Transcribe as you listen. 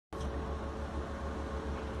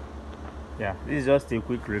Yeah, this is just a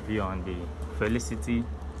quick review on the Felicity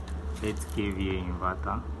 8 kVA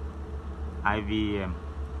inverter. IVEM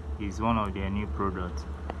is one of their new products.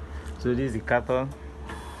 So this is the carton.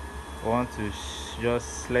 I want to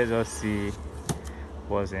let's just see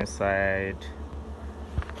what's inside.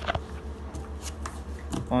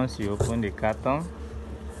 Once you open the carton,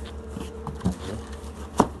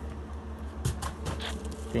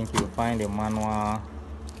 I think you'll find a manual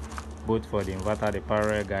both for the inverter, the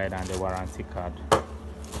power guide, and the warranty card.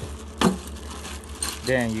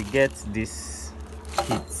 Then you get this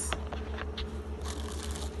kit.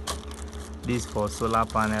 This for solar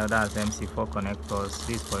panel, that's MC4 connectors.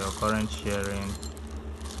 This for your current sharing,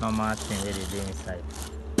 normal thing where they do inside.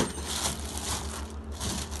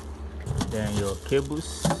 Then your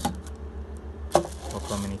cables for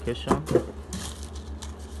communication.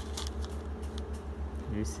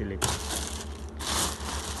 This silicone.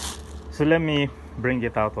 So let me bring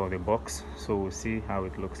it out of the box so we'll see how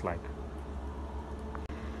it looks like.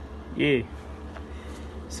 Yeah,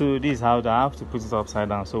 so this is how I have to put it upside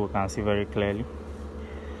down so we can see very clearly.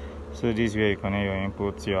 So this is where you connect your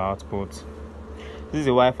input, your output. This is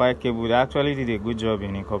a Wi-Fi cable. They actually did a good job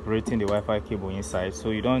in incorporating the Wi-Fi cable inside, so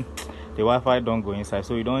the Wi-Fi don't go inside,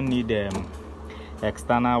 so you don't need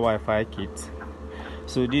external Wi-Fi kit.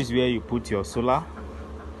 So this is where you put your solar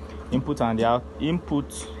input and the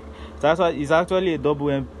input. It's actually a double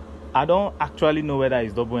M. I don't actually know whether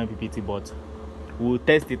it's double MPPT, but we'll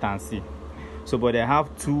test it and see. So but they have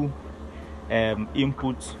two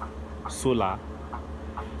input solar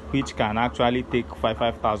which can actually take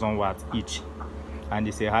 5,000 watts each, and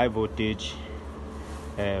it's a high voltage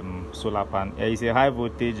solar panel. It's a high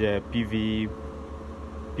voltage PV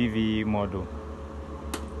model.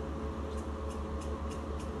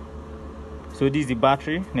 So this is the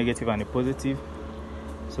battery, negative and the positive.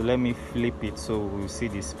 So let me flip it so we'll see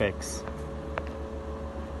the specs.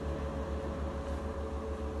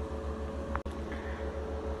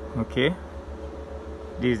 Okay,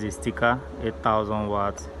 this is the sticker, 8,000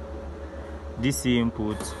 watts DC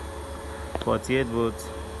input, 48 volts.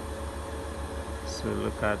 So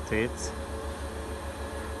look at it.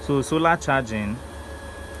 So solar charge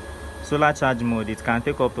mode, it can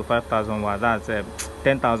take up to 5,000 watts. That's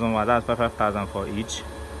 10,000 watts. That's 5,000 for each.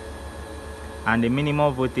 And the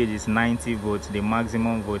minimum voltage is 90 volts. The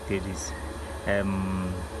maximum voltage is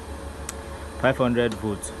 500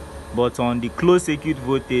 volts. But on the closed circuit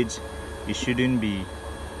voltage, it shouldn't be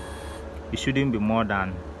more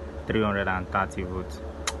than 330 volts,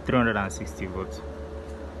 360 volts.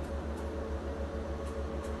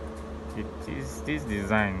 This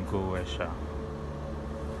design go well, sure.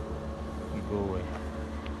 Go well.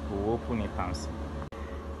 We'll open it and see.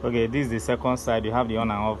 Okay, this is the second side. You have the on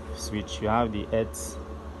and off switch. You have the earth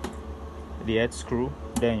screw.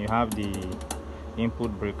 Then you have the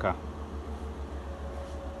input breaker.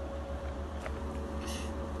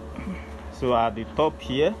 So at the top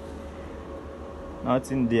here,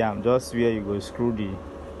 nothing there. I'm just where you go screw the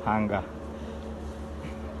hanger.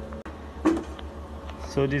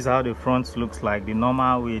 So this is how the front looks like. The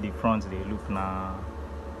normal way the front they look now.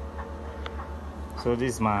 So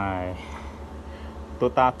this is my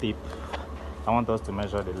total tape. I want us to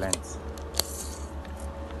measure the length.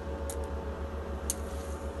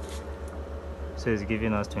 So it's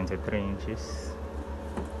giving us 23 inches,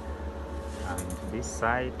 and this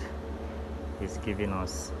side is giving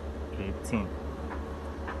us 18.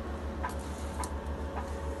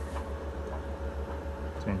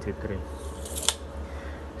 23.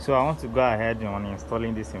 So I want to go ahead on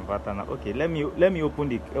installing this inverter now. Okay, let me open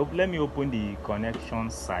the connection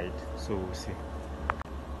side so we'll see.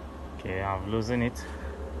 Okay, I've loosened it.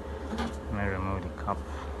 Let me remove the cap.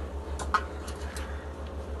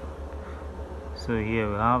 So here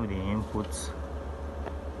we have the inputs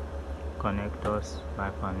connectors,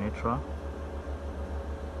 live and neutral.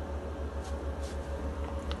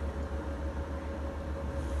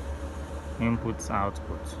 Inputs,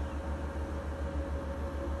 output.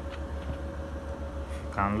 You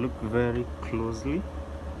can look very closely.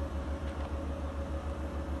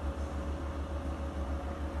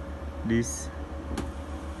 This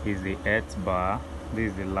is the earth bar,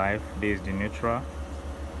 this is the live, this is the neutral,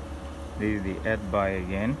 this is the earth bar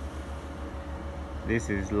again, this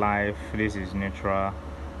is live, this is neutral,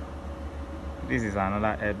 this is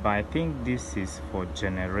another earth bar. I think this is for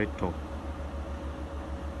generator.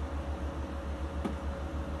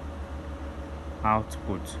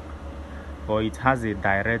 Output, or it has a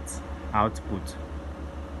direct output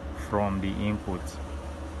from the input.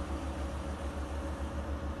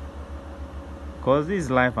 because this is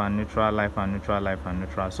live and neutral, live and neutral, live and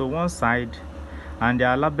neutral. So one side, and they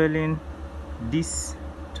are labeling this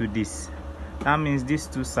to this. That means these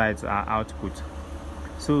two sides are output.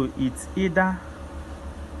 So it's either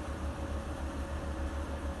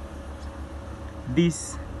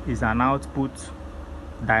this is an output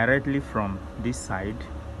directly from this side,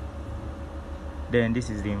 then this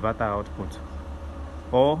is the inverter output,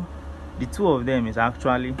 or the two of them is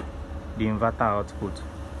actually the inverter output,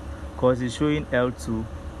 because it's showing L2,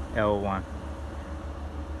 L1.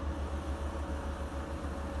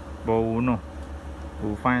 But we'll know,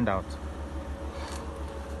 we'll find out.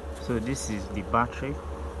 So this is the battery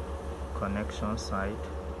connection side,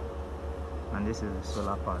 and this is the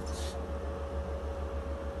solar part.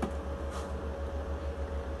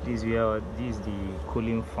 This is the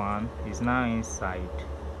cooling fan, is now inside.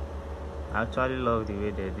 I actually love the way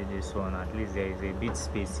they did this one. At least there is a bit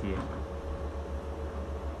space here.